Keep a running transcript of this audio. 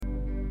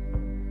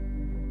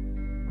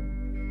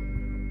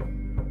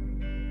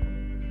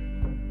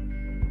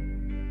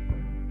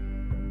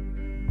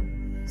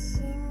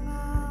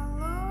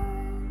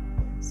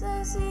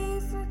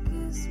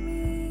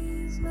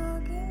Christmas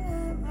knocking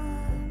at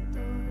my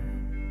door.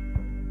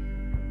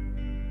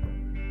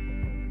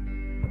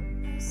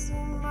 I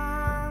sing,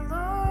 my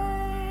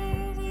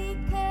Lord, He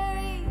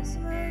carries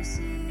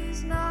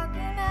mercies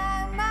knocking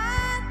at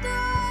my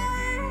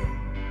door.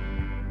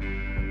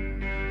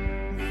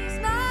 He's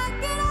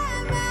knocking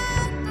at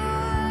my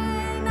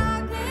door,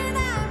 knocking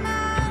at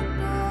my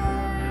door.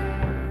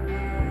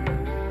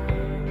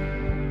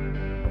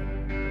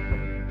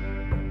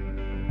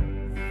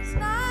 He's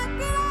knocking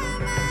at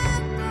my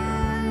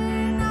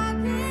door,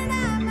 knocking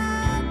at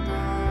my door.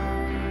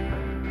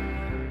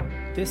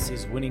 This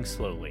is Winning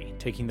Slowly,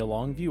 taking the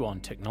long view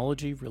on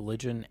technology,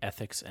 religion,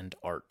 ethics, and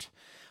art.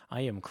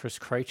 I am Chris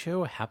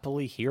Krycho,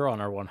 happily here on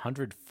our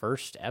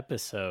 101st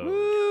episode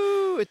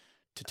Woo!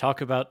 to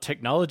talk about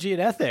technology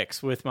and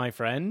ethics with my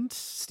friend.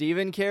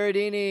 Stephen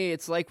Carradini.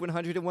 It's like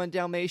 101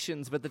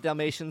 Dalmatians, but the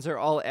Dalmatians are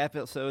all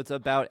episodes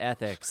about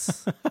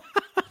ethics.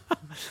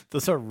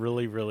 Those are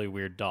really, really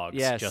weird dogs,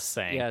 Yes, just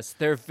saying. Yes,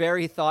 they're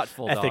very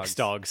thoughtful Ethics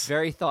dogs.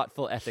 Very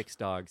thoughtful ethics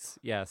dogs.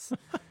 Yes.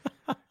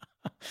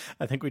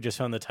 I think we just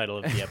found the title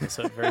of the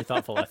episode, Very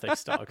Thoughtful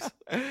Ethics Dogs.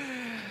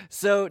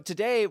 So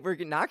today we're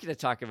not going to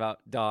talk about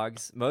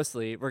dogs.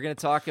 Mostly, we're going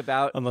to talk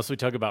about Unless we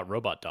talk about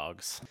robot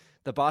dogs.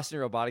 the Boston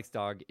Robotics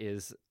dog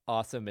is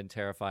awesome and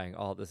terrifying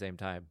all at the same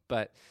time.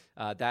 But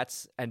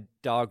that's a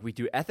dog we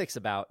do ethics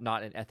about,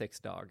 not an ethics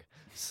dog.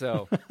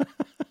 So.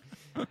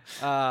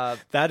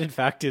 That, in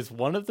fact, is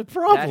one of the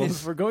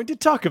problems we're going to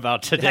talk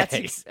about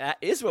today. That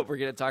is what we're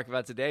going to talk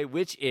about today,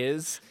 which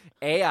is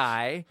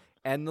AI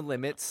and the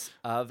limits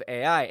of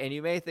AI. And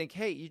you may think,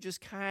 hey, you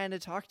just kind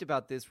of talked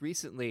about this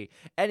recently.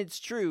 And it's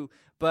true,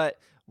 but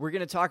we're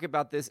going to talk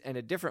about this in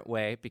a different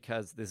way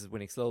because this is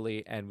Winning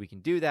Slowly and we can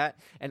do that.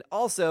 And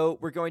also,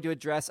 we're going to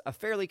address a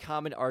fairly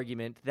common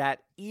argument that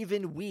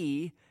even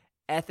we,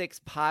 ethics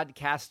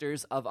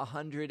podcasters of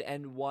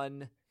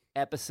 101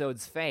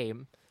 episodes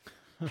fame,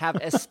 have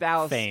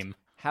espoused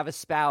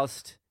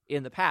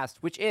in the past,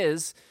 which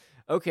is,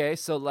 okay,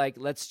 so like,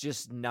 let's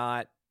just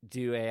not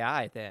do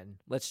AI then.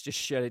 Let's just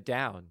shut it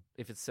down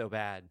if it's so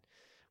bad.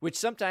 Which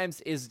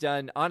sometimes is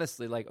done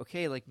honestly, like,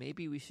 okay, like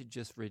maybe we should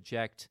just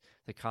reject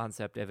the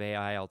concept of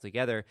AI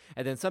altogether.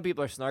 And then some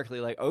people are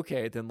snarkily like,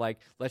 okay, then like,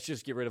 let's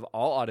just get rid of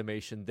all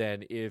automation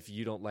then if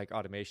you don't like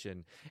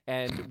automation.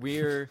 And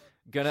we're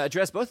going to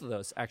address both of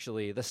those,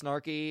 actually, the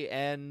snarky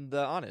and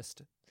the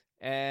honest.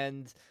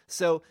 And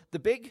so the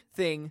big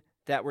thing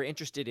that we're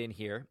interested in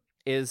here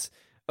is,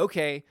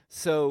 okay,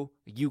 so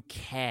you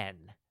can.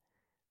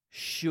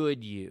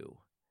 Should you?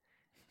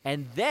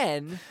 And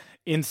then...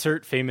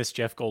 Insert famous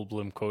Jeff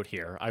Goldblum quote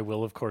here. I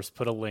will, of course,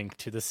 put a link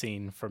to the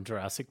scene from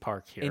Jurassic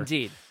Park here.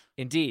 Indeed.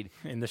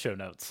 In the show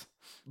notes.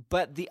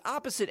 But the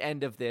opposite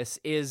end of this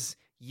is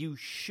you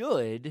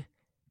should,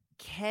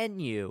 can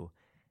you?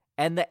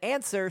 And the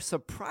answer,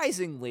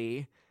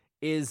 surprisingly,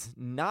 is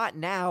not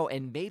now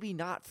and maybe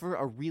not for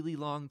a really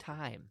long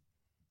time.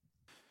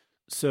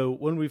 So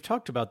when we've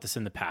talked about this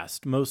in the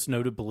past, most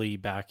notably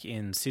back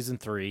in season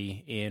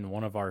 3 in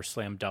one of our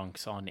slam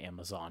dunks on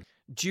Amazon.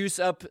 Juice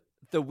up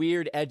the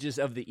weird edges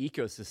of the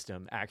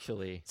ecosystem,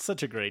 actually.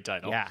 Such a great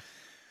title. Yeah.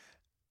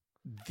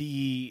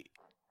 The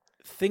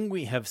thing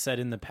we have said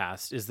in the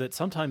past is that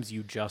sometimes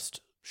you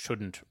just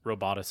shouldn't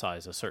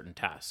roboticize a certain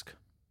task.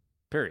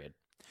 Period.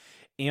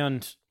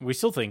 And we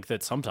still think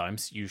that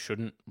sometimes you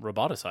shouldn't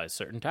roboticize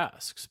certain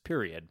tasks.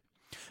 Period.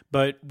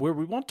 But where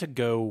we want to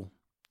go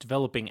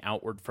developing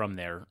outward from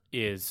there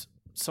is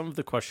some of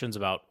the questions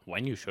about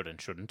when you should and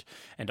shouldn't,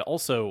 and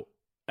also,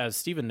 as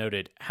Stephen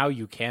noted, how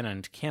you can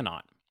and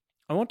cannot.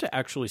 I want to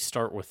actually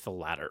start with the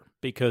latter,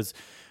 because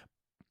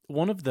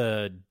one of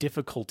the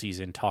difficulties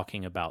in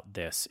talking about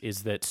this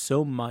is that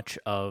so much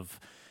of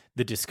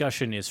the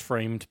discussion is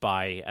framed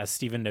by, as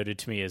Stephen noted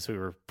to me as we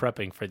were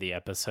prepping for the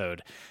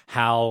episode,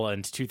 HAL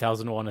and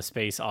 2001: A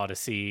Space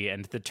Odyssey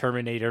and the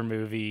Terminator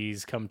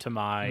movies come to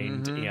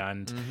mind,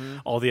 and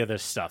all the other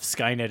stuff.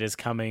 Skynet is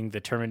coming.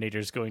 The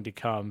Terminator's going to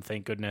come.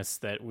 Thank goodness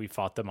that we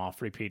fought them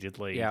off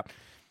repeatedly.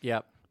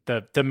 Yep.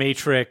 The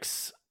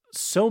Matrix.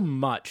 So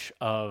much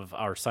of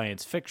our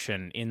science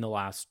fiction in the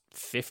last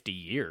 50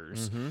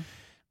 years,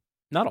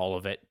 not all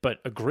of it, but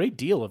a great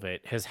deal of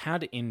it has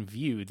had in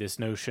view this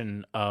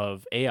notion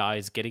of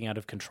AIs getting out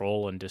of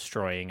control and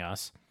destroying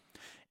us.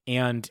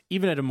 And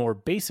even at a more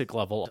basic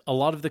level, a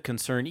lot of the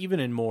concern, even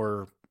in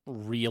more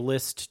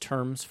realist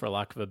terms, for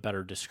lack of a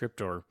better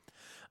descriptor,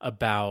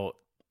 about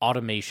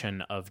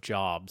automation of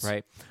jobs,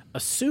 Right.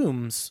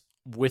 assumes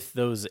with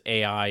those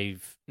AI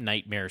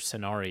nightmare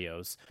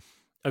scenarios,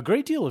 a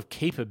great deal of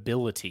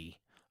capability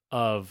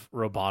of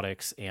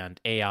robotics and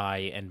AI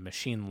and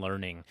machine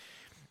learning,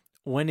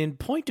 when in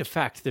point of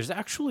fact, there's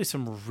actually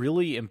some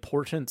really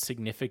important,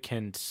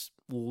 significant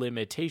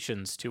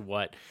limitations to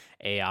what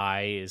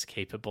AI is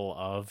capable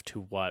of, to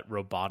what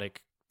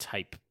robotic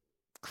type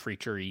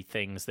creature-y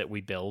things that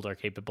we build are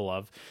capable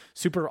of.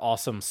 Super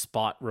awesome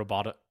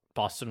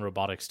Boston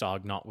Robotics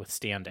dog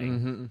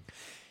notwithstanding.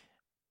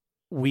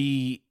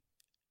 We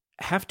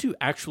have to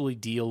actually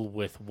deal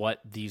with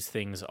what these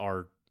things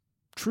are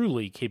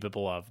truly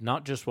capable of,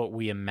 not just what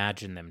we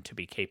imagine them to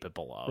be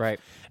capable of. Right.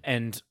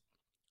 And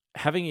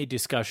having a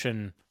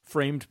discussion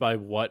framed by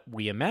what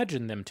we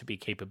imagine them to be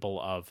capable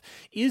of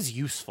is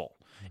useful.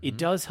 It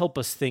does help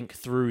us think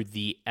through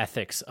the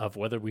ethics of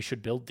whether we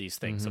should build these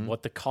things and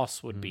what the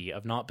costs would be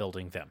of not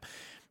building them.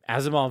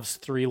 Asimov's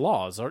 3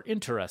 laws are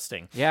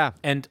interesting. Yeah.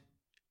 And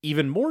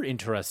even more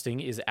interesting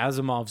is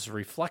Asimov's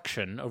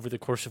reflection over the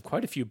course of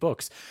quite a few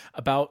books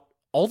about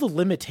all the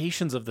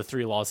limitations of the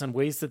 3 laws and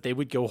ways that they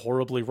would go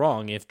horribly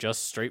wrong if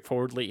just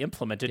straightforwardly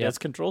implemented as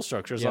control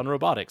structures on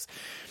robotics.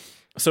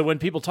 So when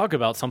people talk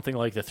about something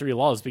like the 3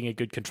 laws being a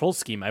good control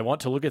scheme, I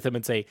want to look at them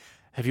and say,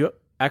 have you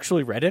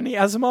actually read any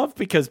Asimov?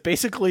 Because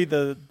basically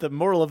the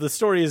moral of the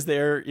story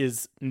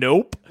is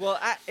nope. Well,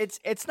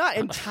 it's not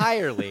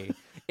entirely.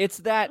 It's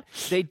that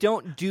they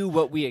don't do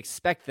what we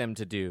expect them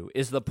to do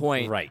is the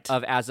point Right.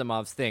 of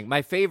Asimov's thing.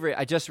 My favorite,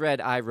 I just read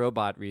I,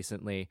 Robot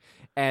recently,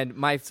 and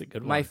my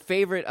good my one.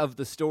 favorite of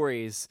the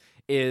stories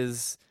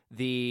is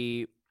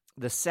the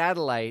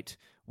satellite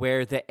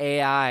where the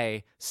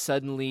AI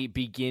suddenly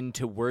begin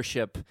to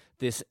worship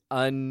this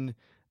unseen,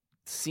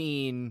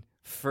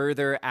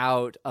 further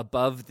out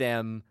above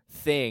them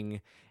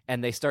thing,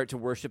 and they start to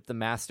worship the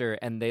master,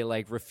 and they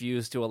like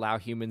refuse to allow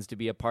humans to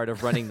be a part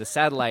of running the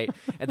satellite.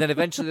 And then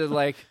eventually they're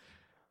like,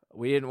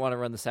 we didn't want to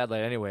run the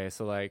satellite anyway,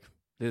 so like,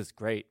 this is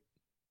great.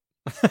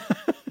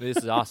 This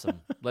is awesome.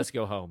 Let's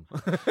go home.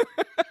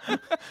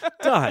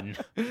 Done.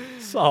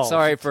 Solved.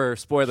 Sorry for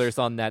spoilers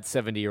on that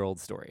 70-year-old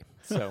story.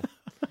 So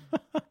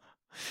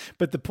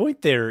But the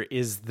point there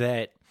is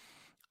that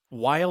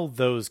while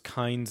those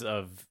kinds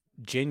of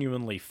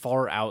genuinely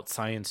far out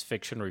science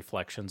fiction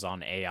reflections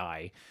on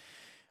AI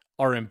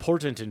are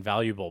important and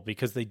valuable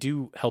because they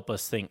do help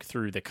us think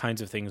through the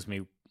kinds of things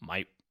we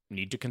might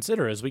need to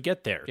consider as we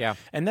get there. Yeah.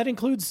 And that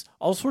includes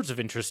all sorts of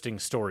interesting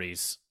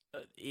stories,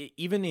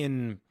 even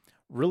in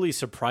really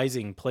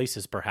surprising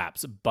places,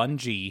 perhaps.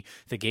 Bungie,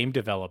 the game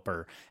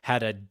developer,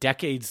 had a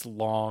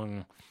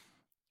decades-long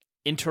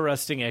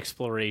interesting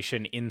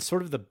exploration in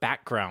sort of the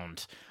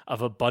background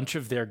of a bunch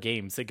of their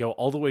games that go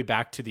all the way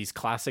back to these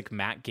classic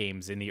Mac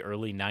games in the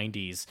early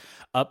 90s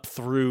up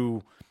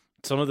through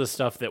some of the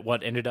stuff that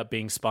what ended up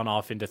being spun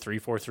off into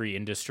 343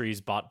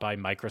 Industries, bought by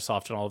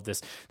Microsoft, and all of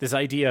this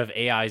idea of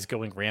AIs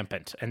going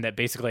rampant, and that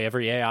basically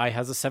every AI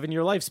has a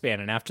 7-year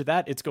lifespan, and after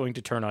that it's going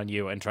to turn on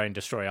you and try and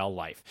destroy all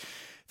life.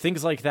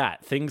 Things like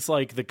that. Things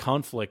like the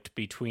conflict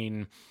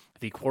between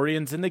the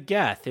Quarians and the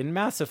Geth in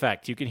Mass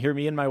Effect. You can hear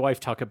me and my wife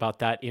talk about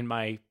that in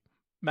my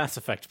Mass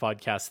Effect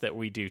podcast that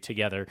we do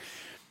together.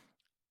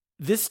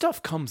 This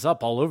stuff comes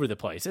up all over the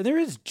place, and there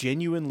is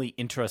genuinely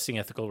interesting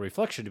ethical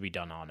reflection to be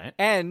done on it.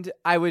 And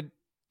I would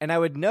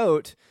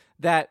note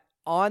that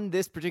on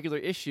this particular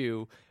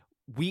issue,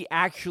 we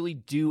actually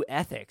do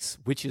ethics,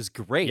 which is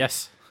great.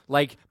 Yes.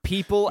 Like,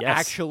 people Yes.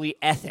 actually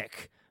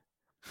ethic.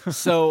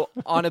 So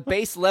on a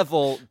base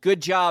level,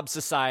 good job,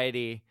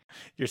 society.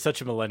 You're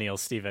such a millennial,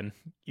 Stephen.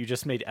 You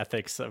just made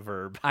ethics a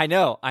verb. I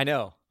know.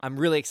 I'm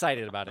really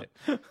excited about it.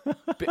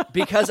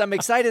 Because I'm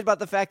excited about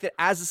the fact that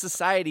as a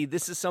society,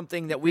 this is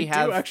something that we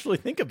have do actually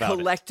think about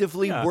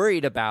collectively Yeah.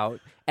 worried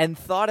about and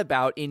thought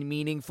about in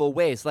meaningful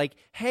ways. Like,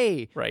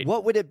 hey, Right.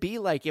 what would it be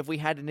like if we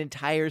had an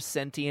entire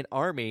sentient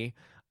army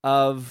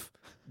of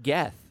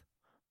Geth?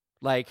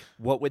 Like,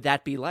 what would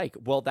that be like?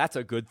 Well, that's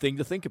a good thing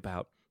to think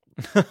about.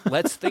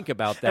 Let's think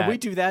about that. And we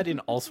do that in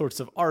all sorts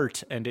of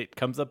art, and it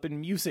comes up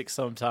in music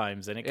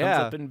sometimes, and it comes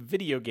Yeah. up in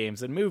video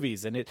games and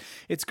movies, and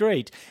it's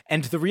great.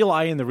 And the real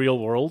I in the real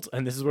world,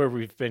 and this is where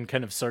we've been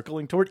kind of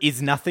circling toward,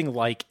 is nothing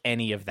like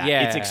any of that.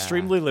 It's Yeah.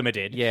 extremely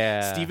limited.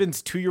 Yeah.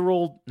 Steven's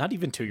 2-year-old, not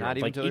even 2-year-old, Not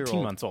even like 18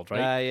 2-year-old. months old,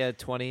 right? Yeah,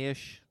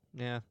 20-ish.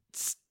 Yeah.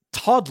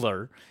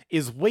 Toddler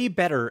is way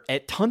better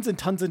at tons and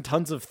tons and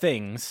tons of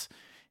things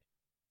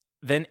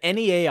than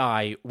any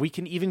AI we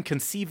can even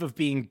conceive of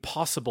being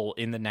possible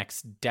in the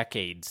next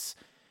decades.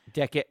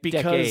 Because-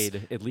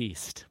 Decade, at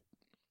least.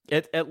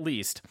 At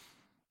least.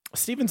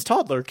 Steven's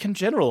toddler can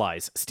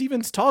generalize.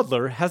 Steven's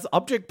toddler has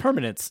object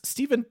permanence.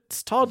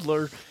 Steven's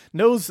toddler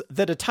knows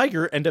that a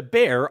tiger and a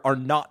bear are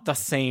not the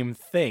same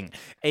thing.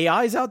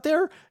 AIs out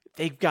there,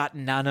 they've got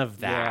none of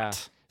that.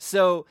 Yeah.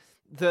 So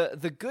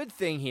the good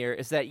thing here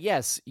is that,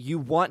 yes, you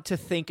want to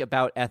think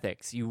about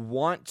ethics. You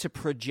want to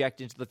project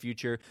into the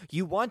future.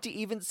 You want to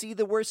even see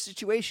the worst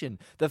situation.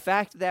 The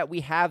fact that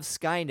we have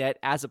Skynet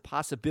as a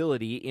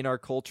possibility in our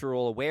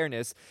cultural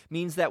awareness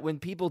means that when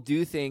people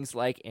do things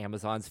like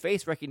Amazon's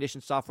face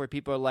recognition software,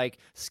 people are like,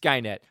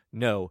 Skynet,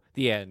 no,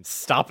 the end.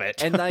 Stop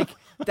it. And like,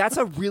 that's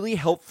a really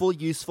helpful,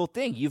 useful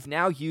thing. You've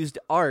now used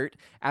art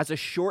as a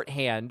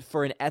shorthand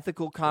for an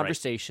ethical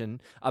conversation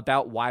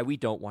about why we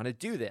don't want to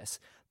do this.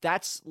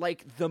 That's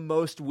like the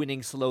most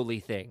winning slowly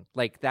thing.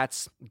 Like,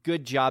 that's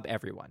good job,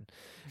 everyone.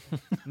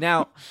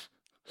 Now,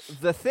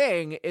 the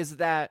thing is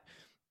that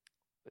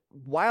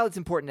while it's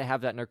important to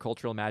have that in our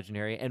cultural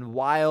imaginary, and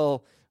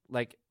while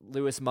like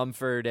Lewis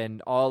Mumford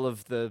and all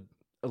of the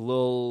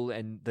lul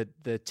and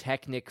the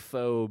technic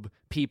phobe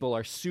people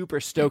are super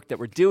stoked that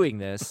we're doing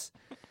this,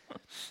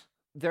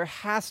 there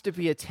has to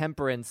be a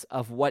temperance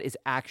of what is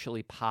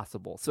actually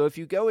possible. So if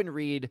you go and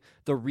read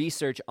the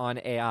research on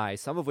AI,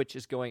 some of which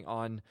is going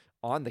on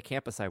the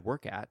campus I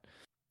work at,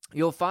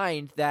 you'll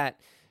find that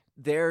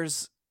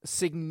there's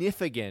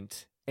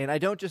significant, and I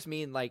don't just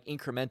mean like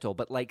incremental,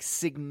 but like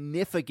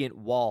significant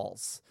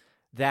walls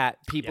that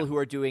people who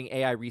are doing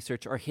AI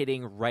research are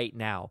hitting right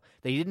now.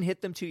 They didn't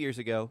hit them 2 years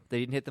ago. They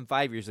didn't hit them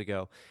 5 years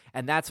ago.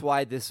 And that's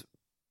why this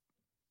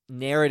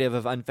narrative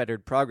of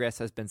unfettered progress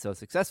has been so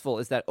successful,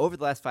 is that over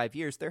the last 5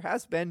 years, there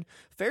has been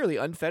fairly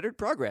unfettered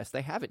progress.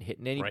 They haven't hit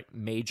any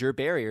major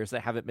barriers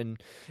that haven't been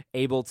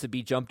able to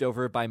be jumped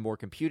over by more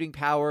computing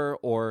power,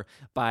 or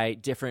by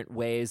different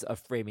ways of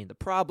framing the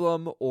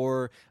problem,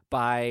 or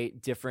by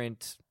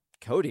different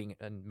coding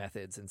and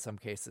methods in some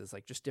cases,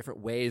 like just different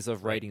ways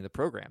of writing the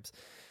programs,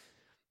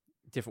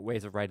 different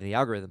ways of writing the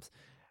algorithms.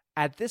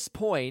 At this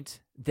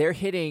point, they're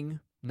hitting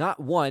not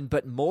one,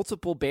 but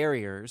multiple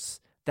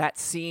barriers that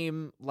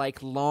seem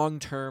like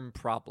long-term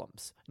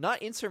problems.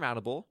 Not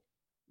insurmountable,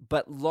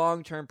 but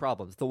long-term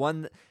problems. The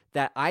one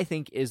that I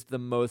think is the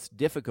most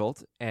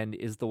difficult, and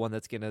is the one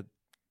that's going to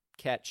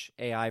catch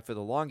AI for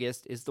the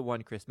longest, is the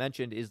one Chris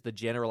mentioned, is the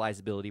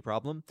generalizability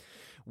problem.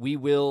 We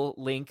will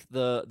link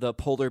the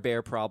polar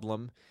bear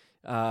problem,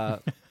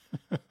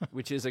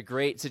 which is a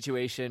great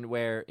situation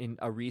where in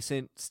a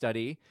recent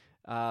study,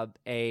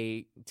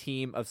 a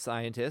team of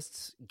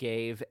scientists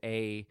gave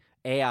a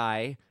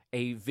AI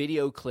a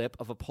video clip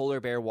of a polar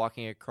bear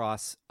walking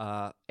across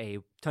a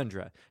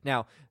tundra.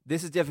 Now,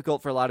 this is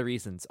difficult for a lot of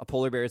reasons. A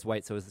polar bear is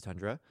white, so is the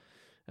tundra.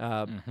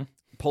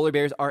 Polar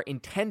bears are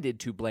intended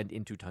to blend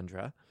into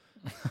tundra.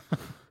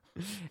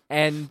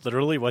 And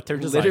literally what they're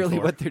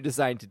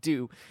designed to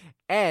do.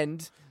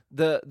 And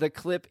the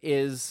clip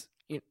is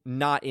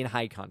not in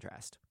high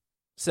contrast.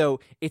 So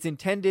it's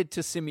intended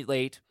to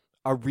simulate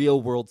a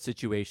real world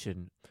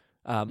situation,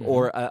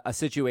 or a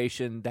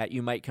situation that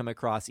you might come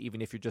across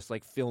even if you're just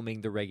like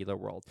filming the regular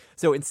world.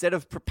 So instead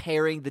of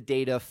preparing the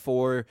data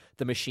for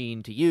the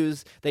machine to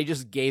use, they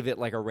just gave it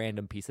like a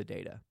random piece of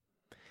data.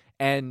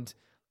 And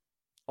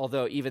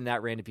although even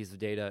that random piece of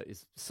data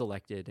is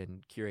selected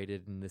and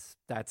curated, and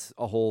that's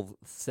a whole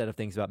set of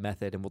things about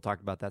method, and we'll talk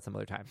about that some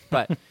other time.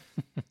 But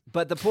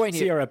the point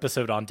here, see our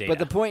episode on data. But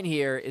the point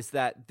here is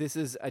that this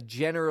is a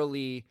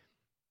generally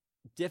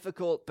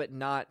difficult but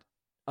not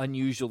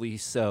unusually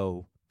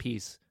so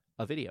piece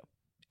of video.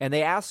 And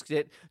they asked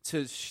it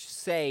to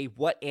say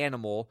what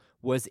animal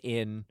was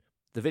in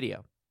the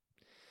video.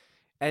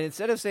 And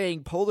instead of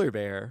saying polar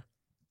bear,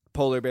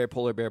 polar bear,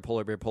 polar bear,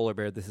 polar bear, polar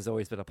bear, this has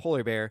always been a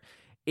polar bear,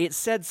 it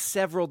said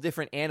several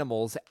different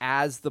animals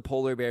as the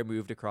polar bear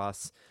moved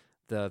across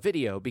the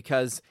video,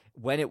 because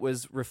when it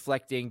was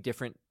reflecting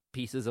different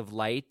pieces of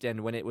light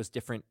and when it was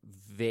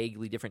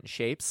vaguely different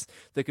shapes,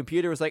 the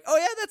computer was like, oh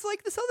yeah, that's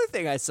like this other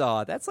thing I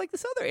saw. That's like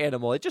this other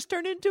animal. It just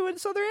turned into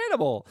this other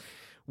animal,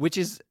 which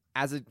is,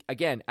 as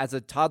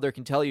a toddler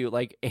can tell you,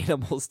 like,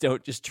 animals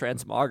don't just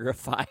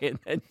transmogrify and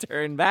then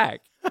turn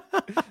back.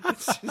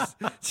 It's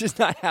just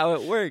not how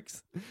it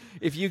works.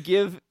 If you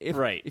give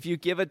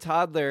a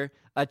toddler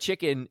a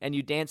chicken and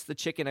you dance the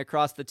chicken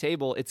across the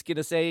table, it's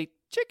gonna say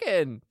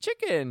chicken,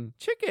 chicken,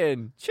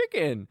 chicken,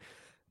 chicken.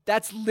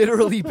 That's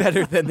literally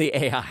better than the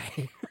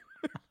AI.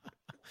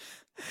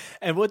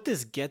 And what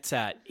this gets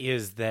at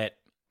is that,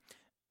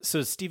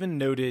 so Stephen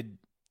noted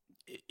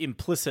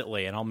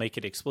implicitly, and I'll make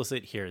it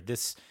explicit here,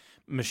 this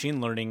machine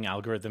learning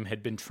algorithm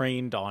had been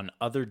trained on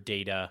other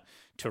data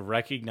to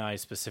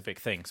recognize specific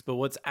things. But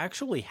what's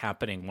actually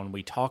happening when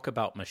we talk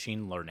about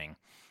machine learning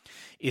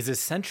is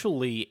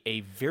essentially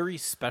a very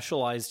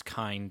specialized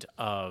kind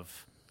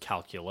of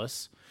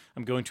calculus.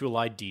 I'm going to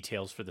elide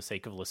details for the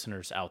sake of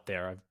listeners out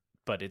there,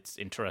 but it's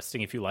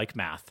interesting if you like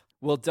math.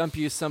 We'll dump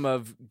you some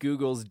of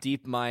Google's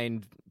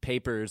DeepMind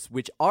papers,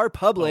 which are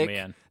public. Oh,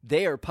 man.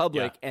 They are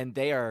public, and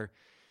they are,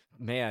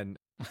 man.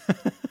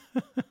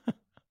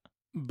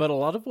 But a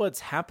lot of what's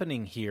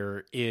happening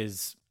here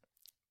is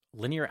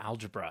linear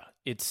algebra.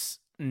 It's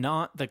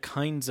not the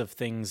kinds of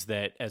things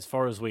that, as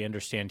far as we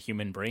understand,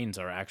 human brains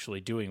are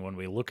actually doing when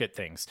we look at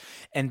things.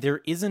 And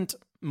there isn't,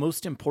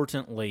 most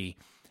importantly,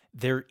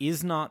 there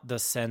is not the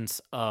sense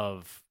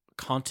of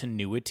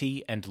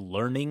continuity and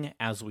learning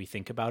as we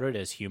think about it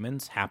as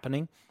humans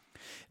happening.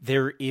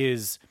 There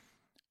is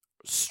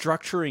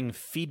structuring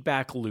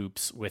feedback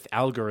loops with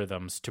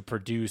algorithms to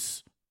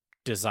produce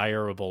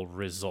desirable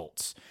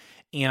results.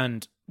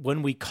 And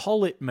when we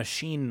call it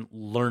machine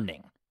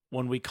learning,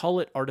 when we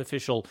call it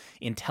artificial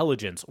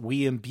intelligence,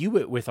 we imbue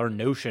it with our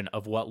notion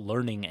of what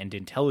learning and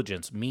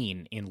intelligence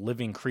mean in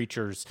living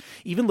creatures,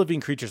 even living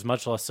creatures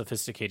much less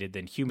sophisticated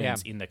than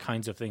humans in the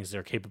kinds of things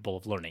they're capable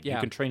of learning. You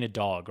can train a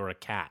dog or a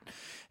cat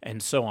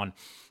and so on.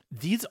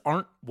 These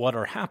aren't what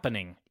are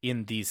happening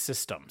in these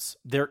systems.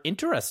 They're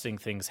interesting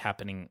things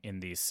happening in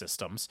these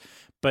systems,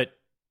 but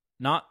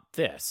not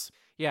this.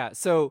 Yeah,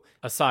 so...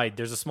 Aside,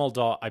 there's a small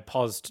dog. I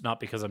paused not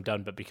because I'm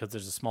done, but because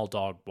there's a small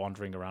dog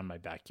wandering around my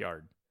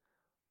backyard.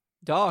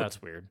 Dog.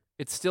 That's weird.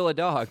 It's still a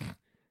dog.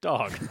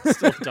 Dog.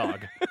 Still a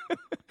dog.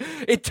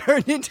 It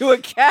turned into a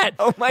cat.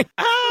 Oh my...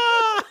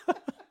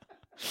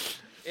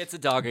 It's a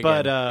dog again.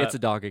 But, it's a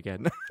dog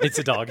again. It's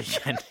a dog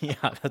again.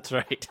 Yeah, that's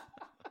right.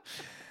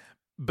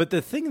 But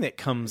the thing that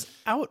comes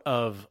out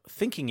of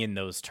thinking in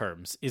those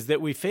terms is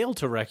that we fail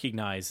to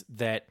recognize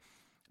that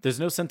there's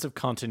no sense of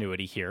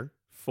continuity here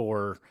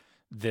for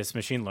this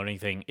machine learning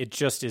thing. It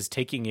just is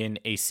taking in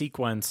a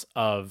sequence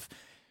of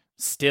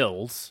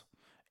stills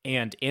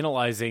and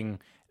analyzing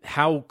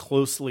how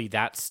closely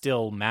that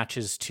still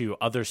matches to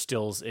other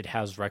stills it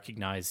has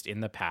recognized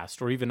in the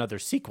past, or even other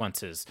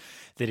sequences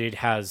that it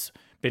has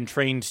been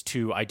trained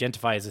to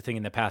identify as a thing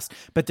in the past.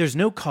 But there's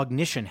no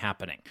cognition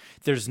happening.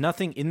 There's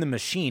nothing in the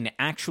machine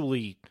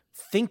actually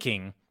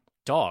thinking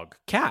dog,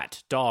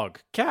 cat,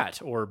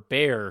 or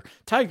bear,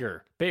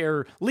 tiger,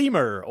 bear,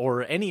 lemur,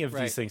 or any of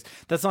these things.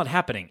 That's not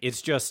happening.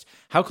 It's just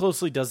how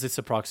closely does this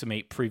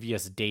approximate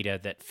previous data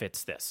that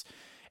fits this?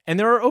 And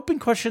there are open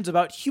questions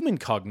about human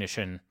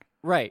cognition,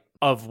 Right.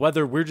 of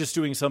whether we're just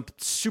doing some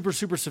super,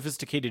 super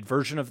sophisticated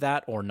version of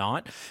that or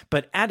not.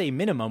 But at a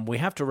minimum, we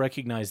have to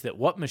recognize that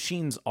what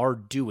machines are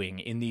doing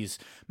in these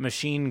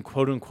machine,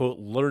 quote unquote,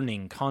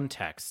 learning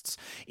contexts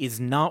is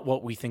not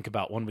what we think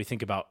about when we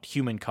think about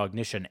human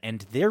cognition,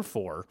 and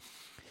therefore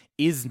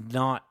is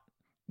not.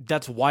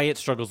 That's why it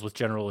struggles with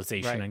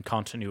generalization and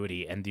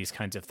continuity and these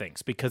kinds of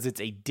things, because it's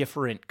a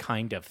different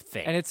kind of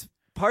thing. And it's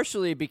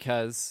partially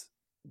because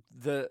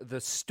the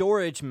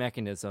storage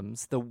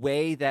mechanisms, the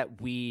way that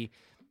we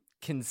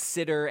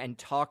consider and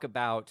talk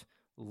about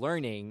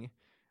learning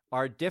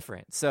are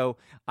different. So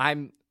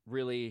I'm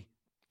really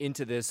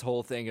into this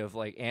whole thing of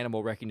like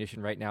animal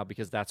recognition right now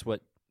because that's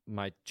what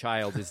my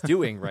child is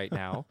doing right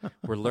now.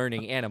 We're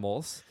learning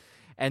animals.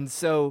 And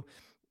so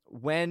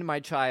when my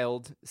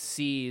child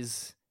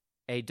sees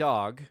a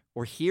dog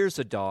or hears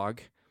a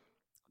dog,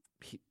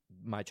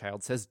 my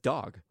child says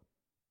dog.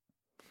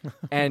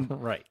 And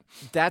right.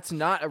 that's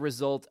not a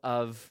result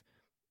of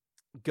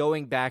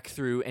going back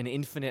through an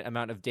infinite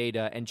amount of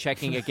data and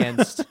checking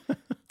against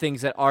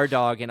things that are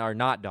dog and are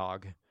not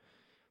dog.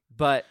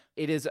 But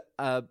it is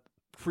a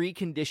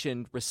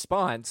preconditioned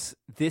response.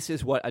 This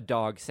is what a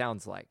dog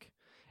sounds like.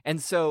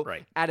 And so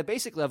at a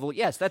basic level,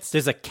 yes,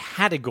 there's a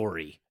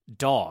category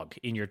dog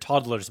in your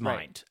toddler's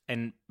mind,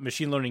 and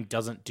machine learning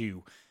doesn't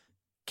do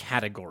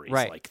categories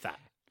like that.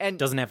 And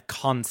doesn't have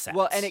concepts.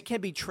 Well, and it can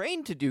be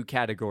trained to do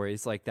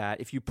categories like that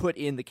if you put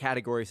in the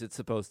categories it's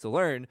supposed to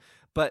learn.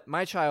 But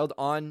my child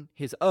on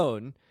his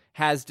own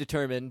has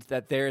determined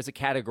that there is a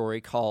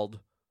category called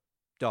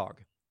dog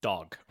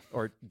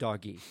or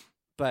doggy.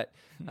 But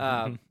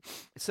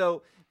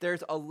so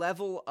there's a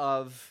level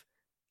of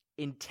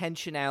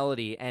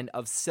intentionality and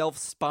of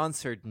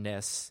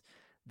self-sponsoredness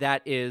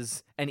that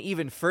is an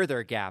even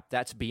further gap.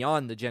 That's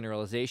beyond the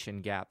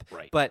generalization gap.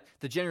 Right. But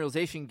the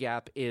generalization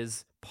gap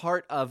is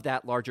part of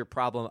that larger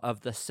problem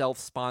of the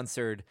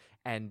self-sponsored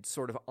and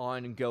sort of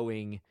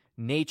ongoing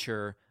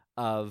nature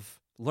of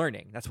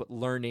learning. That's what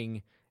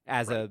learning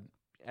as a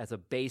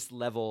base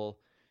level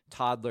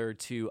toddler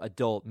to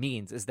adult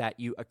means, is that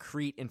you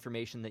accrete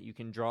information that you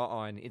can draw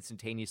on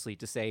instantaneously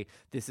to say,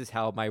 this is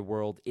how my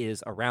world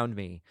is around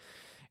me.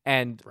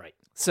 And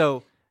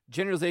so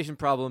generalization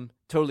problem,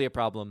 totally a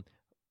problem.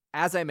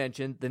 As I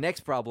mentioned, the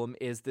next problem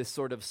is this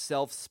sort of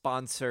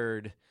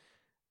self-sponsored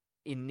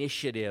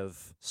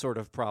initiative sort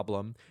of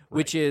problem,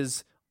 which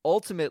is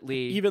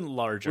ultimately even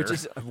larger, which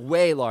is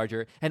way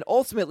larger. And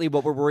ultimately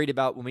what we're worried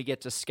about when we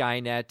get to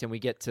Skynet and we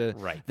get to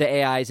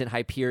the AIs in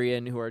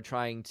Hyperion who are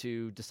trying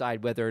to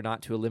decide whether or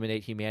not to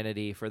eliminate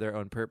humanity for their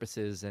own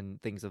purposes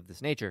and things of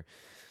this nature.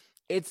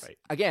 It's,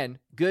 again,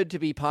 good to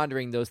be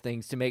pondering those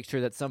things to make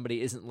sure that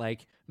somebody isn't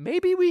like,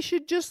 maybe we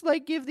should just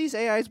like give these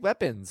AIs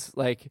weapons.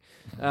 Like,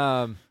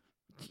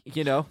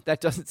 you know,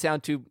 that doesn't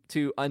sound too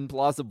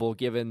unplausible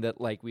given that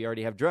like we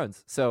already have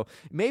drones. So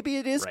maybe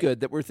it is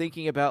good that we're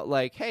thinking about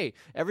like, hey,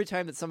 every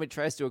time that somebody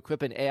tries to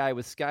equip an AI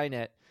with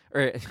Skynet,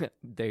 or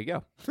there you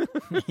go.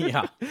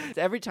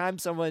 Every time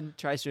someone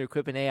tries to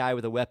equip an AI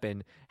with a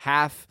weapon,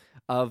 half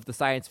of the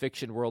science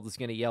fiction world is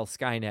going to yell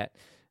Skynet.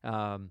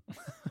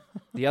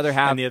 The other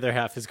half, and the other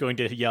half is going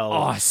to yell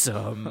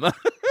awesome.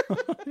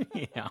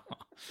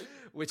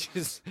 Which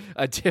is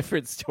a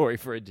different story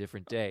for a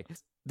different day.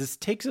 This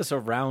takes us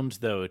around,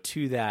 though,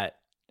 to that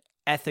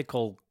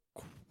ethical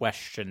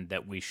question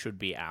that we should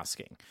be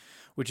asking,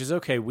 which is,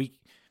 okay,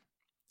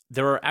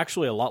 there are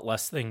actually a lot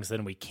less things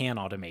than we can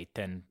automate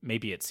than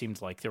maybe it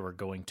seems like there were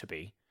going to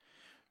be.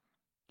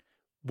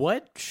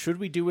 What should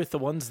we do with the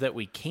ones that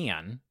we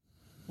can,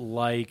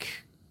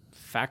 like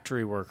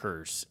factory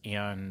workers?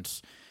 And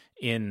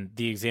in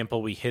the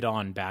example we hit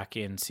on back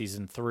in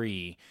season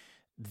 3,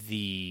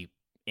 the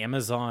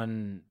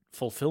Amazon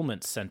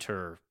fulfillment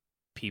center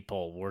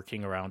people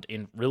working around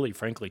in really,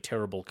 frankly,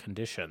 terrible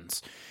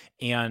conditions,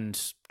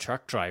 and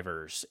truck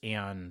drivers,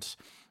 and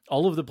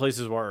all of the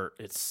places where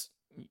it's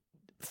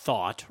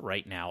thought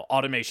right now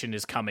automation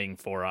is coming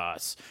for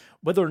us.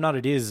 Whether or not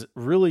it is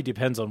really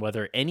depends on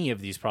whether any of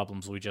these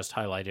problems we just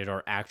highlighted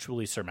are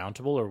actually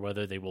surmountable, or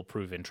whether they will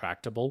prove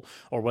intractable,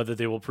 or whether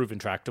they will prove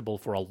intractable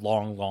for a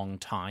long, long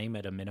time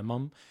at a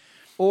minimum.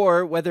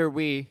 Or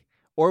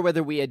or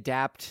whether we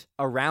adapt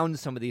around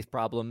some of these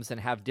problems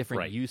and have different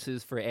Right.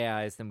 uses for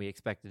AIs than we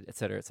expected, et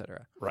cetera, et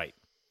cetera. Right.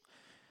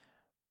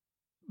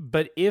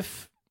 But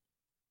if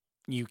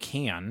you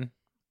can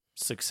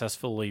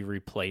successfully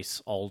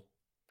replace all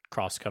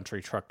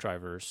cross-country truck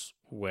drivers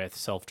with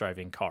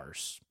self-driving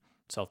cars,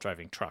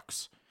 self-driving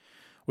trucks,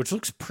 which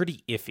looks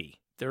pretty iffy.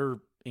 There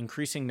are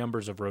increasing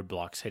numbers of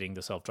roadblocks hitting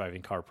the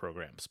self-driving car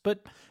programs,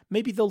 but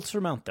maybe they'll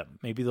surmount them.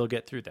 Maybe they'll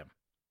get through them.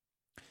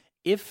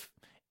 If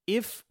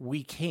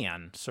we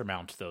can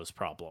surmount those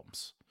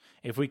problems,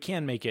 if we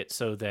can make it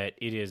so that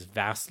it is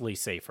vastly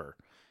safer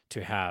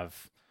to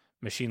have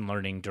machine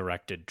learning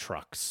directed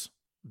trucks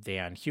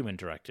than human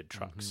directed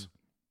trucks,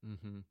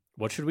 Mm-hmm.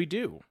 what should we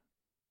do?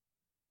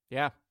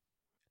 Yeah.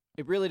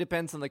 It really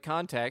depends on the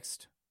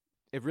context.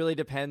 It really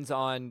depends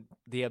on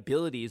the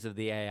abilities of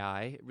the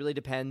AI. It really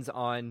depends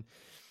on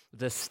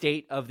the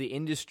state of the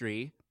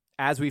industry.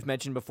 As we've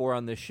mentioned before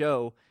on this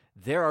show,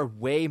 there are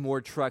way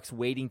more trucks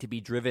waiting to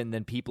be driven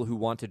than people who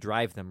want to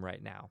drive them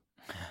right now.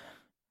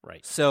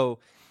 Right. So,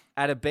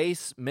 at a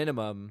base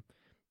minimum,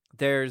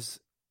 there's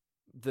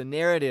the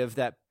narrative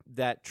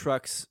that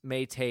trucks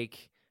may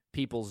take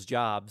people's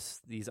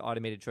jobs, these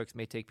automated trucks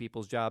may take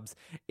people's jobs,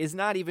 is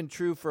not even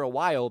true for a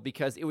while,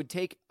 because it would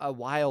take a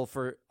while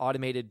for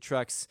automated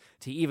trucks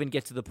to even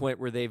get to the point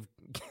where they've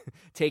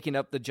taken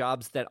up the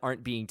jobs that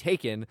aren't being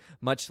taken,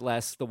 much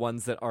less the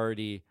ones that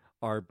already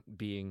are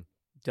being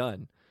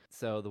done.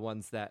 So the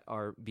ones that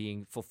are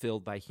being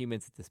fulfilled by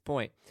humans at this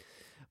point.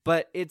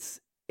 But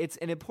it's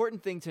an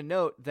important thing to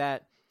note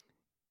that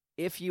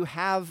if you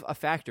have a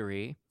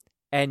factory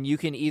and you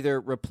can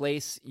either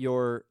replace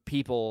your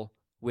people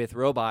with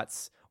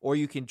robots, or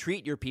you can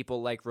treat your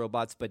people like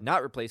robots but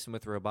not replace them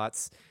with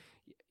robots,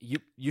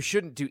 you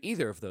shouldn't do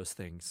either of those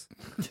things.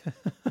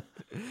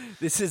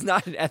 This is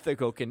not an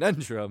ethical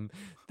conundrum.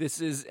 This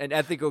is an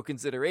ethical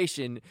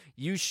consideration.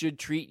 You should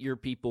treat your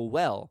people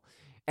well.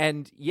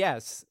 And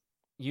yes,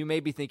 you may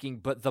be thinking,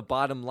 but the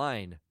bottom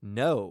line.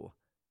 No,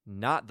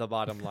 not the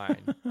bottom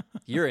line.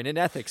 You're in an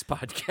ethics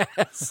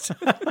podcast.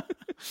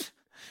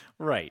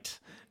 Right.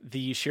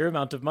 The sheer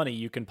amount of money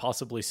you can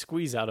possibly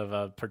squeeze out of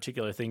a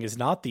particular thing is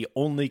not the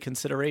only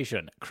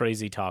consideration.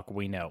 Crazy talk,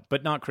 we know,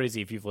 but not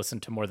crazy if you've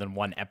listened to more than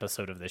one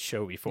episode of this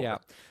show before. Yeah.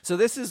 So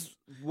this is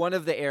one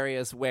of the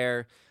areas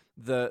where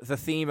the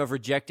theme of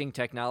rejecting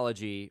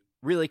technology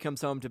really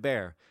comes home to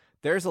bear.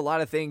 There's a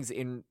lot of things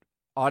in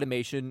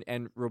automation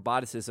and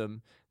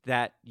roboticism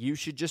that you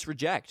should just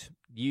reject.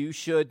 You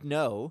should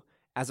know,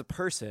 as a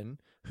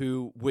person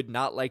who would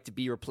not like to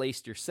be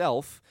replaced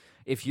yourself,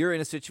 if you're in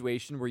a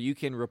situation where you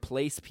can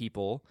replace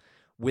people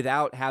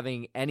without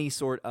having any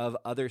sort of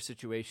other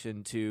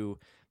situation to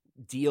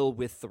deal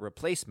with the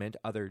replacement,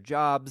 other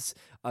jobs,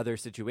 other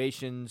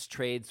situations,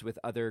 trades with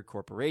other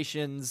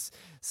corporations,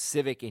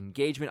 civic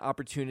engagement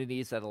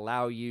opportunities that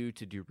allow you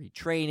to do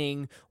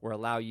retraining or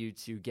allow you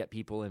to get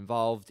people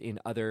involved in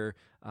other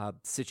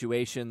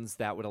situations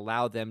that would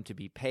allow them to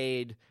be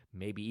paid,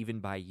 maybe even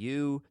by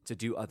you, to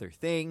do other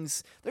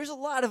things. There's a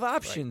lot of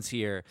options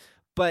here.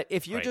 But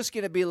if you're just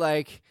going to be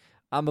like,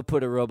 I'm going to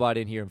put a robot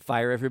in here and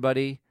fire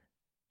everybody,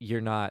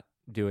 you're not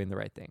doing the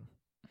right thing.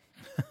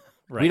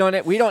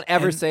 Right. We don't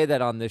ever say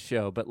that on this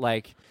show, but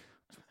like,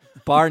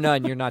 bar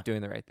none, you're not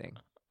doing the right thing.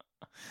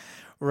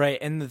 Right.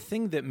 And the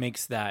thing that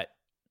makes that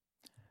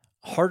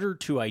harder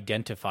to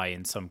identify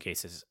in some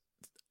cases,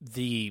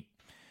 the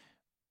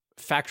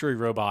factory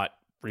robot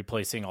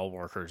replacing all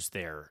workers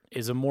there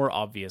is a more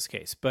obvious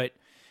case. But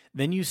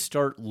then you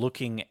start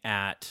looking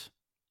at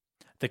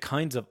the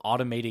kinds of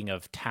automating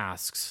of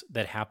tasks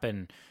that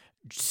happen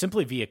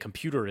simply via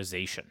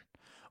computerization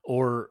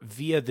or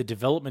via the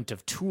development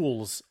of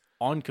tools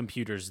on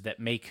computers that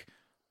make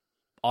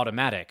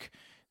automatic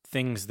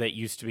things that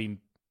used to be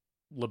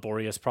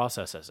laborious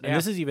processes. And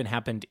this has even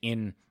happened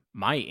in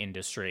my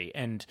industry.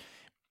 And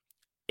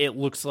it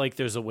looks like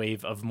there's a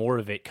wave of more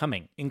of it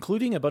coming,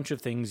 including a bunch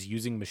of things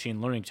using machine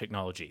learning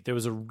technology. There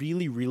was a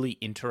really, really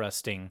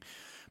interesting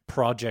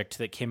project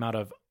that came out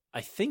of,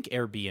 I think,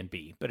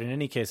 Airbnb, but in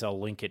any case, I'll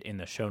link it in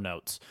the show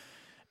notes,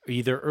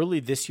 either early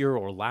this year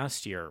or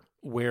last year,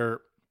 where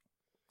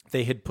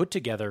they had put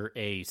together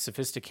a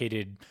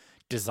sophisticated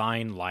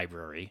design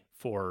library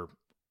for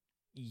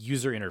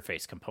user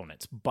interface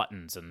components,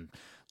 buttons and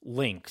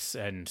links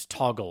and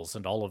toggles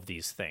and all of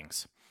these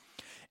things.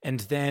 And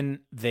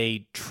then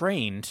they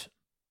trained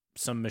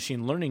some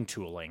machine learning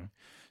tooling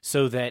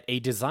so that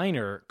a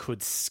designer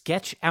could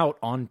sketch out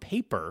on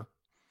paper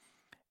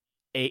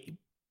a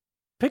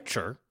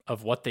picture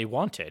of what they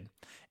wanted,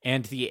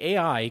 and the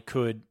AI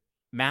could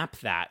map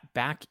that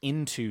back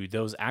into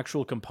those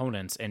actual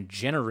components and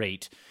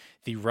generate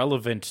the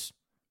relevant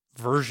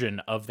version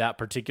of that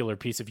particular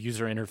piece of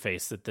user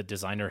interface that the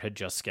designer had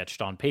just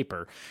sketched on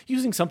paper,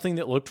 using something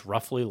that looked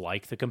roughly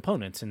like the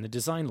components in the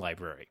design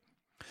library.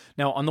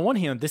 Now, on the one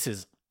hand, this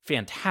is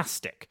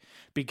fantastic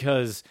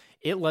because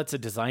it lets a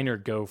designer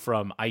go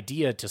from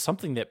idea to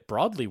something that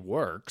broadly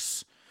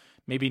works,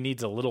 maybe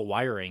needs a little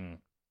wiring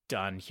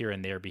done here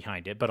and there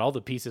behind it, but all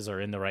the pieces are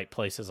in the right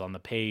places on the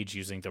page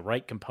using the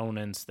right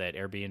components that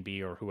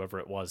Airbnb or whoever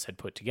it was had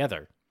put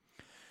together.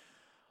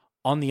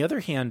 On the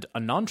other hand, a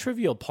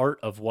non-trivial part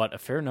of what a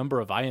fair number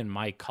of I and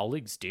my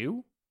colleagues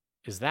do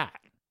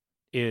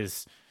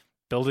is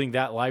building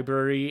that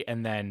library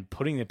and then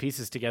putting the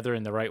pieces together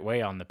in the right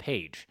way on the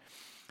page.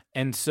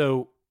 And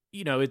so,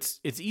 it's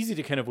easy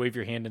to kind of wave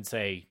your hand and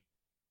say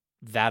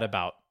that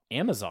about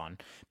Amazon,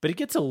 but it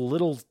gets a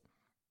little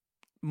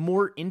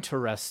more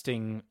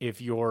interesting if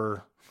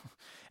you're,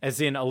 as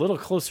in, a little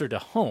closer to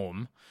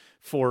home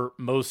for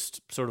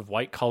most sort of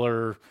white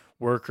collar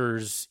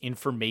workers,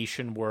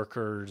 information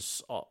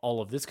workers,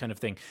 all of this kind of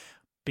thing,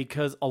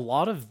 because a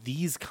lot of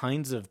these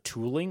kinds of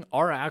tooling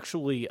are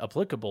actually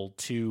applicable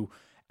to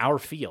our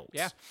fields.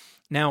 Yeah.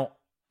 Now,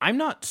 I'm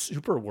not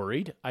super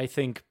worried. I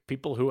think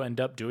people who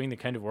end up doing the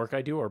kind of work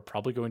I do are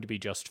probably going to be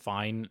just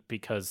fine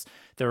because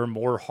there are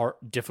more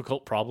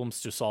difficult problems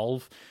to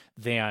solve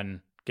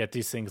than get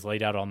these things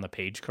laid out on the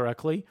page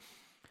correctly.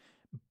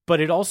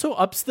 But it also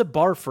ups the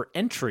bar for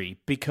entry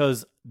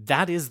because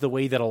that is the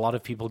way that a lot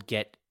of people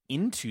get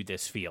into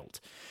this field.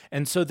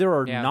 And so there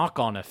are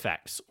knock-on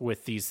effects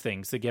with these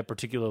things that get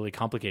particularly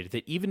complicated,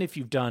 that even if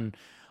you've done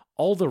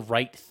all the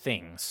right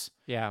things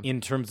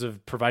in terms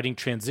of providing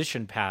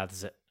transition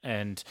paths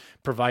and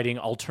providing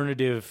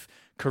alternative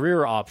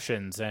career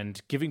options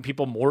and giving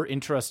people more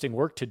interesting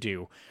work to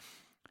do,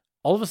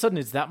 all of a sudden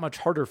it's that much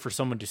harder for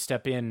someone to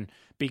step in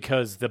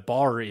because the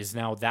bar is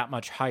now that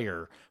much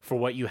higher for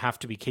what you have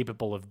to be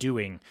capable of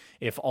doing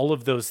if all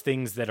of those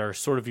things that are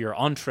sort of your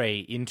entree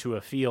into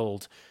a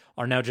field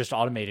are now just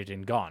automated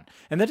and gone.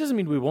 And that doesn't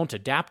mean we won't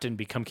adapt and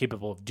become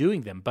capable of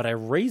doing them, but I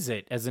raise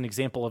it as an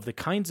example of the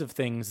kinds of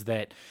things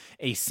that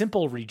a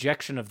simple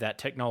rejection of that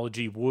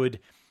technology would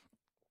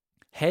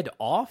head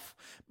off,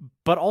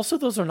 but also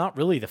those are not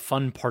really the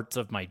fun parts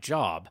of my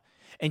job.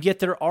 And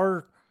yet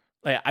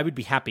I would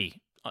be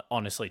happy,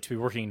 honestly, to be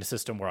working in a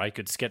system where I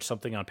could sketch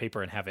something on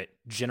paper and have it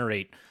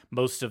generate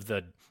most of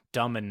the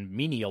dumb and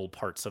menial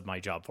parts of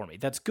my job for me.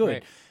 That's good.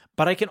 Right.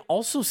 But I can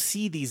also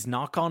see these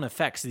knock-on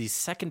effects, these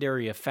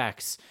secondary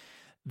effects,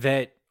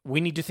 that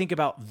we need to think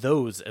about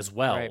those as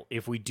well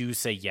if we do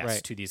say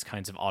yes to these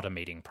kinds of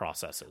automating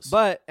processes.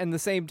 But at the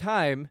same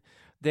time,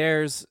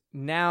 there's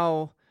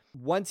now,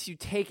 once you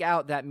take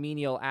out that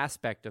menial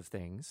aspect of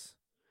things,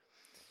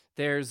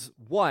 there's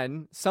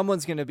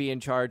someone's going to be in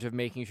charge of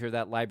making sure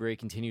that library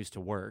continues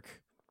to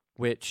work,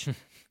 which,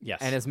 yes.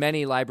 And as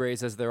many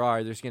libraries as there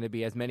are, there's going to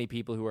be as many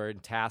people who are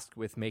tasked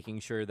with making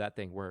sure that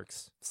thing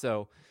works.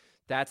 So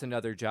that's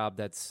another job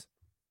that's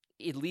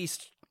at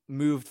least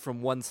moved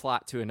from one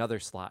slot to another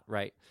slot,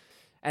 right?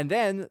 And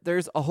then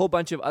there's a whole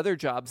bunch of other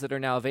jobs that are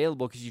now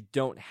available because you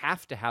don't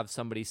have to have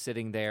somebody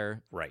sitting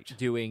there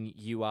doing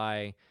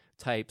UI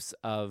types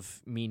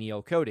of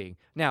menial coding.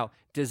 Now,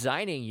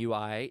 designing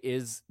UI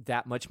is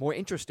that much more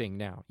interesting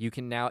now. You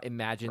can now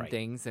imagine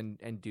things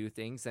and do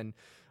things. And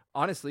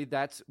honestly,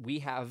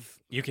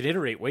 you could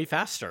iterate way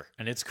faster,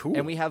 and it's cool.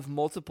 And we have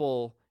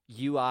multiple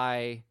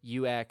UI,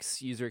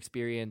 UX, user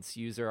experience,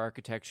 user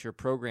architecture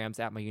programs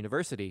at my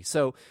university.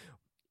 So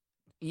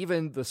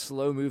even the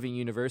slow-moving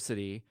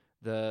university,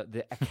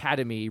 the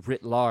academy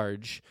writ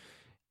large,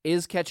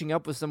 is catching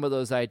up with some of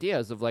those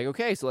ideas of like,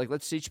 okay, so like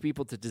let's teach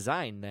people to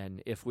design then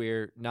if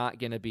we're not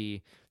going to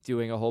be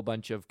doing a whole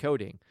bunch of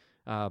coding.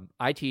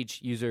 I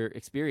teach user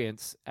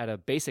experience at a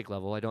basic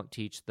level. I don't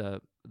teach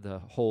the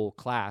whole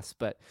class,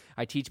 but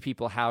I teach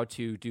people how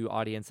to do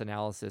audience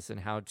analysis and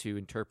how to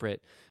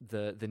interpret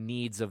the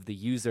needs of the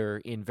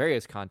user in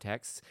various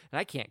contexts. And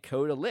I can't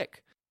code a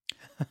lick.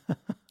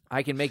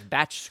 I can make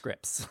batch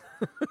scripts.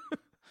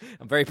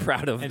 I'm very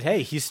proud of. And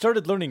hey, he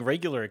started learning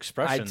regular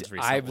expressions recently.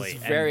 I was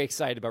very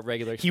excited about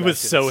regular expressions. He was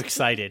so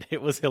excited.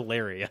 It was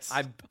hilarious.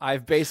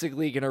 I've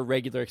basically going to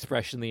regular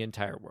expression the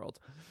entire world.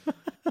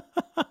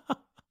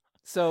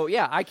 So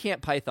yeah, I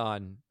can't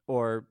Python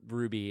or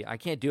Ruby. I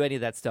can't do any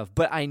of that stuff,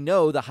 but I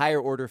know the higher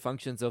order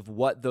functions of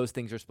what those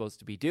things are supposed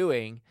to be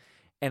doing,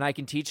 and I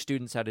can teach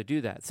students how to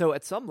do that. So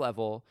at some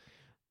level,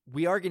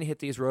 we are going to hit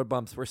these road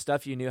bumps where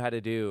stuff you knew how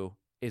to do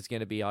is going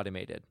to be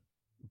automated.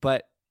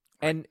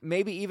 And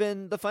maybe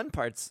even the fun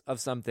parts of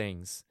some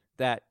things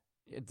that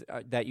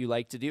you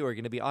like to do are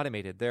going to be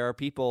automated. There are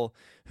people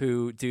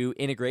who do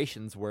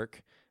integrations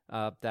work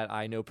that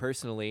I know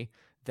personally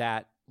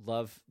that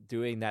love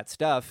doing that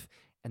stuff.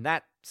 And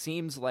that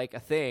seems like a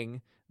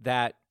thing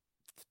that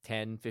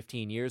 10,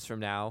 15 years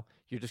from now,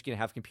 you're just going to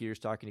have computers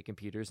talking to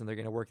computers and they're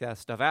going to work that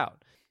stuff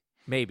out.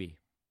 Maybe.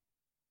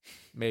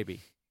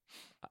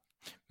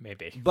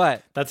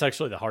 But that's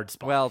actually the hard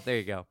spot. Well, there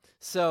you go.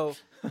 So,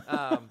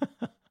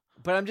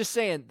 but I'm just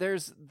saying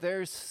there's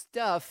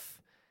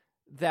stuff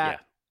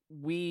that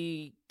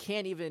we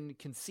can't even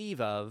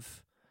conceive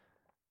of,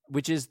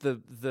 which is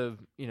the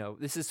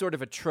this is sort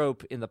of a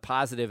trope in the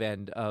positive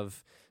end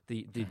of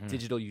the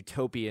digital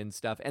utopian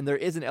stuff. And there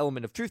is an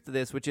element of truth to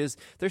this, which is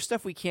there's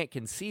stuff we can't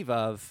conceive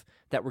of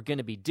that we're going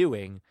to be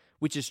doing,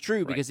 which is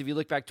true because if you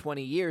look back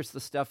 20 years,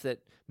 the stuff that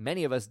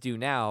many of us do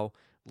now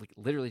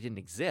literally didn't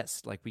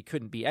exist. Like we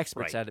couldn't be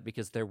experts Right. at it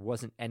because there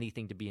wasn't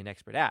anything to be an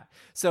expert at.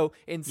 So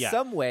in Yeah.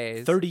 some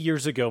ways, 30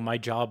 years ago, my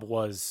job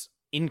was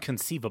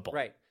inconceivable.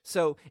 right.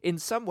 So in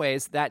some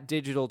ways, that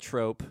digital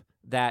trope,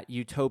 that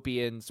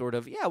utopian sort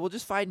of, we'll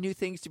just find new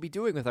things to be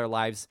doing with our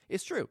lives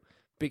is true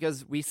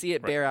because we see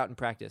it bear out in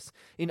practice.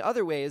 In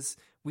other ways,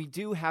 we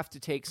do have to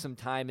take some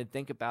time and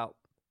think about,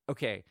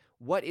 okay,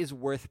 what is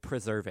worth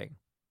preserving?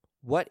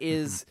 What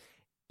is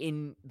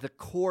in the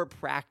core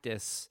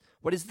practice?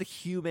 What is the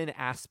human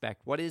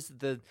aspect? What is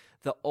the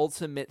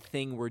ultimate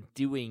thing we're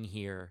doing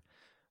here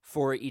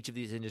for each of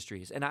these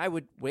industries? And I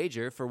would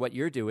wager for what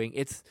you're doing,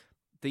 it's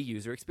the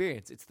user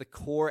experience. It's the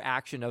core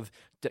action of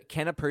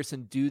can a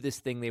person do this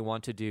thing they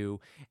want to do,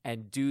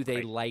 and do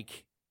they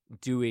like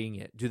doing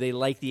it? Do they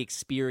like the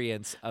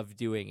experience of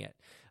doing it?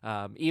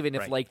 Even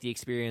if like the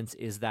experience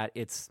is that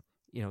it's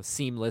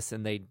seamless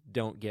and they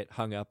don't get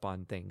hung up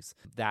on things.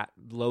 That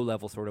low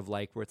level sort of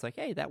like where it's like,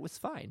 hey, that was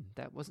fine.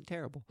 That wasn't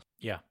terrible.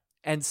 Yeah.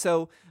 And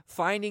so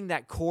finding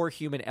that core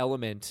human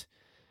element,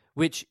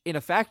 which in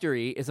a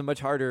factory is a much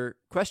harder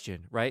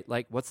question, right?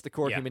 Like, what's the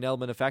core human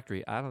element of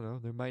factory? I don't know.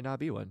 There might not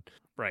be one.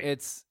 Right.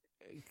 It's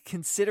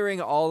considering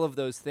all of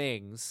those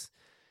things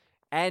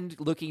and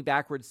looking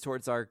backwards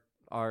towards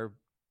our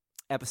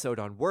episode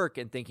on work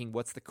and thinking,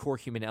 what's the core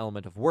human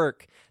element of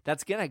work?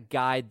 That's going to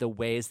guide the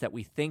ways that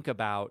we think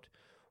about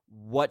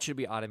what should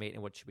we automate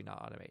and what should we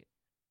not automate.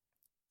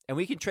 And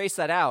we can trace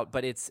that out,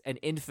 but it's an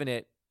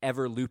infinite,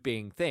 ever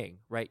looping thing,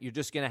 right? You're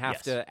just going to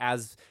have to,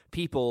 as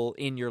people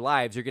in your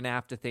lives, you're going to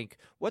have to think,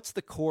 what's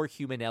the core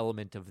human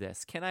element of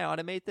this? Can I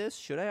automate this?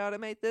 Should I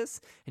automate this?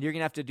 And you're going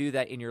to have to do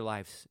that in your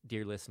lives,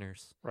 dear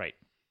listeners. Right.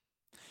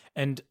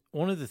 And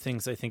one of the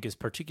things I think is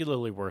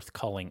particularly worth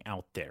calling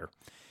out there,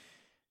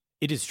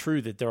 it is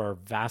true that there are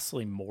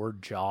vastly more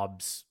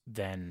jobs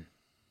than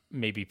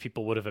maybe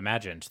people would have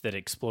imagined that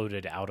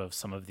exploded out of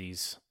some of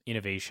these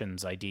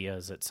innovations,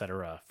 ideas,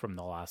 etc., from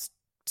the last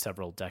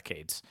several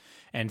decades,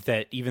 and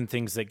that even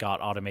things that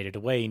got automated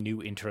away,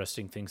 new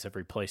interesting things have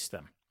replaced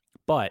them.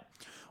 But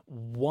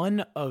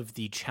one of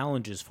the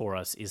challenges for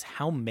us is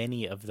how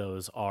many of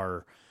those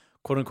are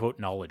quote unquote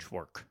knowledge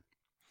work.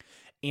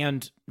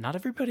 And not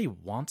everybody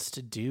wants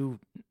to do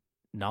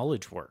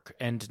knowledge work,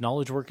 and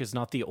knowledge work is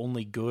not the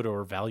only good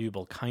or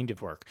valuable kind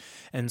of work.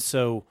 And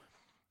so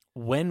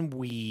when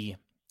we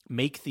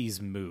make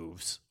these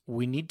moves,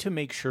 we need to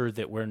make sure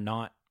that we're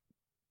not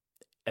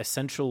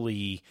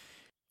essentially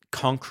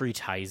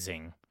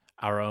concretizing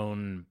our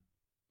own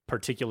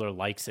particular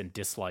likes and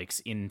dislikes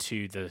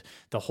into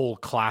the whole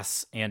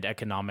class and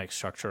economic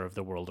structure of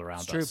the world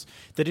around us.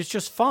 That it's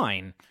just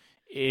fine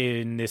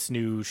in this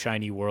new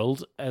shiny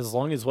world as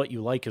long as what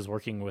you like is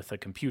working with a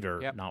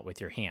computer, not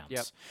with your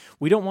hands.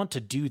 We don't want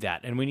to do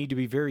that, and we need to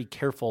be very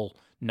careful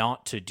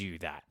not to do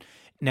that.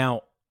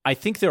 Now, I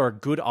think there are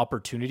good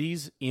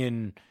opportunities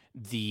in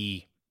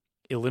the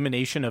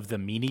elimination of the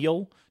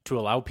menial to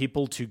allow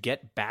people to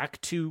get back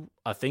to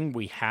a thing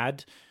we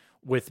had,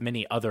 with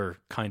many other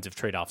kinds of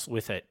trade-offs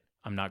with it.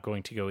 I'm not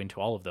going to go into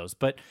all of those,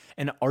 but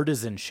an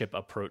artisanship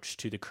approach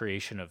to the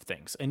creation of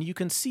things. And you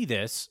can see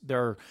this,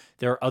 there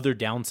are other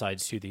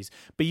downsides to these,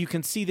 but you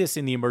can see this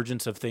in the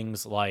emergence of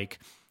things like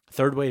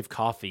third wave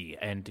coffee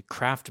and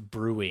craft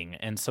brewing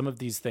and some of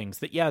these things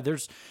that,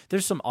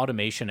 there's some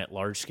automation at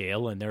large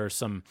scale, and there are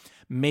some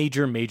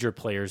major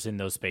players in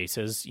those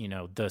spaces.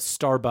 The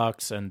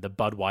Starbucks and the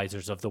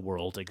Budweisers of the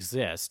world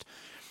exist.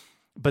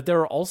 But there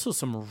are also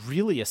some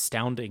really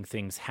astounding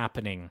things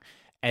happening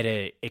at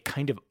a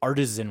kind of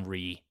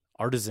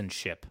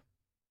artisanship.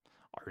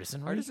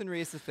 Artisanry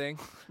is the thing.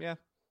 Yeah.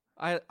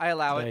 I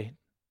allow it.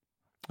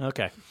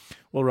 Okay,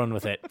 we'll run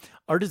with it.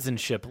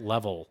 Artisanship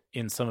level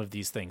in some of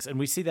these things. And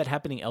we see that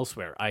happening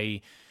elsewhere.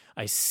 I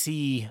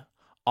see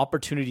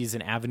opportunities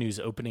and avenues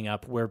opening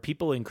up where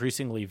people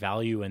increasingly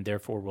value and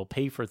therefore will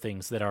pay for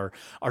things that are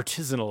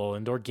artisanal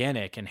and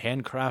organic and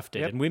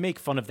handcrafted. And we make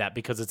fun of that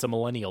because it's a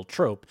millennial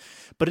trope.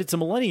 But it's a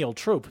millennial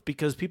trope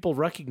because people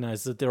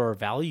recognize that there are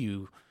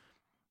value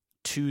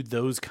to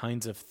those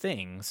kinds of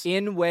things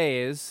in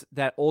ways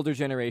that older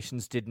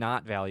generations did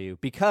not value,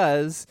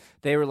 because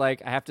they were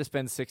like, I have to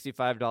spend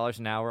 $65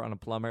 an hour on a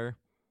plumber.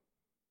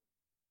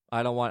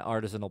 I don't want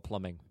artisanal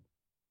plumbing.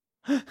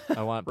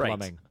 I want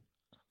plumbing.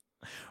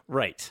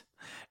 Right.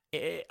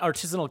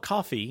 Artisanal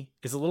coffee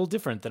is a little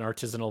different than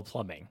artisanal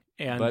plumbing.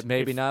 But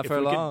maybe not for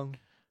long.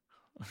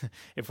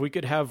 If we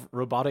could have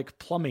robotic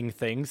plumbing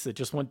things that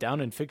just went down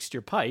and fixed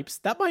your pipes,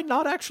 that might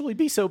not actually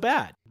be so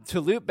bad.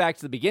 To loop back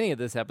to the beginning of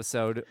this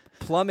episode,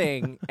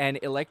 plumbing and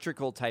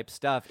electrical type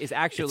stuff is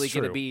actually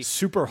going to be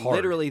super hard.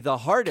 Literally the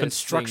hardest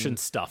construction thing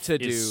stuff to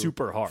do is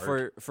super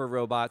hard for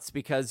robots,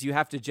 because you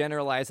have to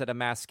generalize at a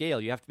mass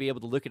scale. You have to be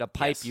able to look at a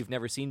pipe you've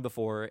never seen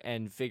before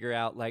and figure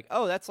out like,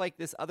 oh, that's like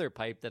this other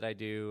pipe that I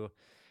do.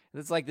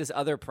 That's like this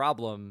other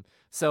problem.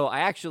 So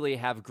I actually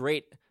have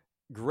great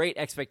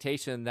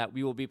expectation that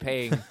we will be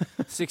paying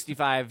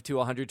 $65 to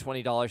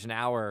 $120 an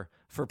hour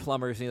for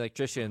plumbers and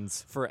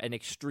electricians for an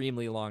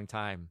extremely long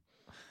time.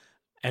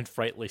 And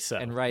rightly so.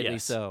 And rightly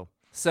so.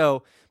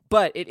 So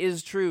But it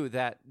is true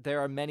that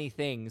there are many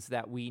things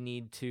that we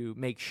need to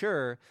make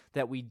sure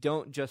that we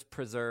don't just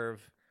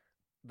preserve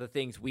the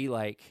things we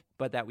like,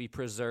 but that we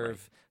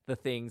preserve the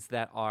things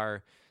that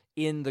are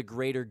in the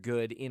greater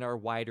good in our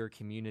wider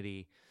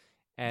community.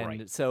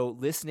 And so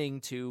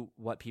listening to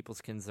what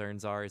people's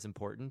concerns are is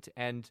important,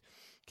 and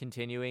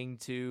continuing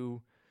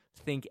to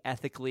think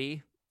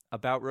ethically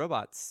about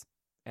robots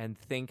and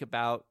think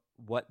about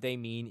what they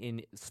mean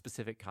in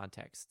specific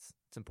contexts.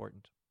 It's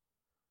important.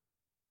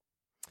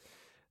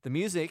 The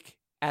music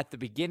at the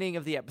beginning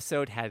of the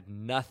episode had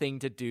nothing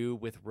to do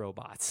with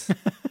robots.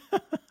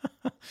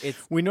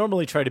 We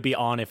normally try to be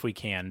on if we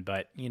can,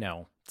 but,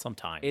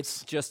 sometimes.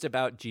 It's just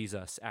about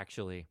Jesus,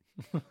 actually.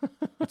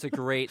 It's a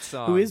great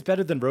song. Who is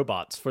better than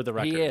robots, for the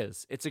record. He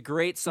is. It's a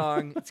great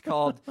song. It's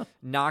called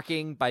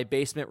Knocking by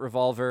Basement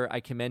Revolver. I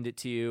commend it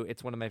to you.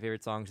 It's one of my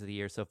favorite songs of the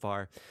year so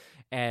far.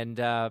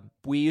 And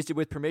we used it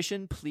with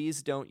permission.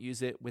 Please don't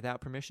use it without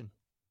permission.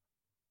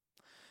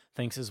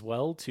 Thanks as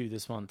well to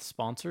this month's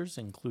sponsors,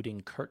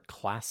 including Kurt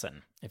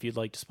Klassen. If you'd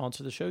like to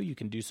sponsor the show, you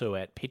can do so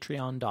at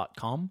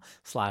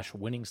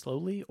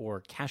patreon.com/winningslowly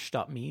or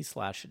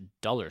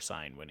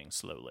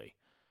cash.me/$winningslowly.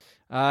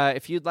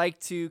 If you'd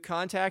like to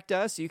contact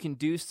us, you can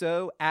do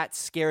so at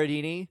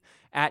Scaradini,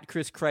 at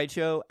Chris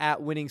Krycho,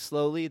 at Winning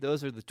Slowly.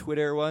 Those are the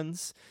Twitter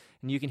ones.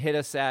 And you can hit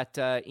us at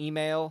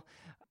email,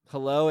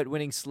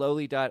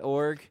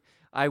 hello@winningslowly.org.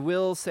 I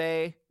will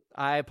say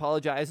I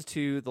apologize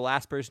to the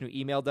last person who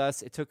emailed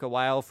us. It took a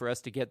while for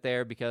us to get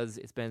there because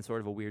it's been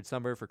sort of a weird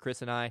summer for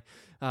Chris and I.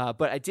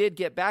 But I did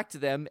get back to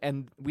them,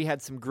 and we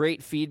had some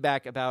great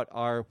feedback about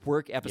our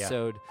work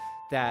episode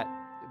that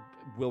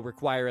will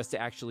require us to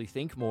actually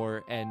think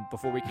more and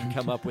before we can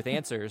come up with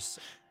answers.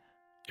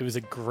 It was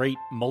a great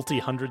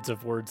multi-hundreds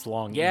of words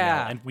long email,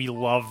 and we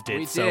loved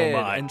it so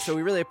much. And so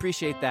we really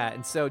appreciate that.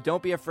 And so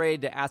don't be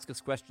afraid to ask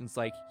us questions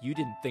like, you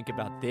didn't think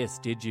about this,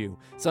 did you?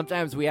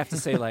 Sometimes we have to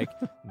say like,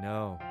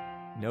 no,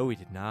 we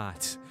did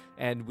not.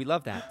 And we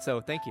love that.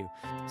 So thank you.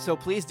 So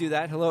please do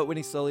that.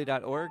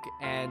 hello@winningslowly.org.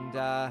 And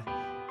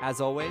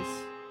as always,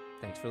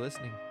 thanks for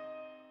listening.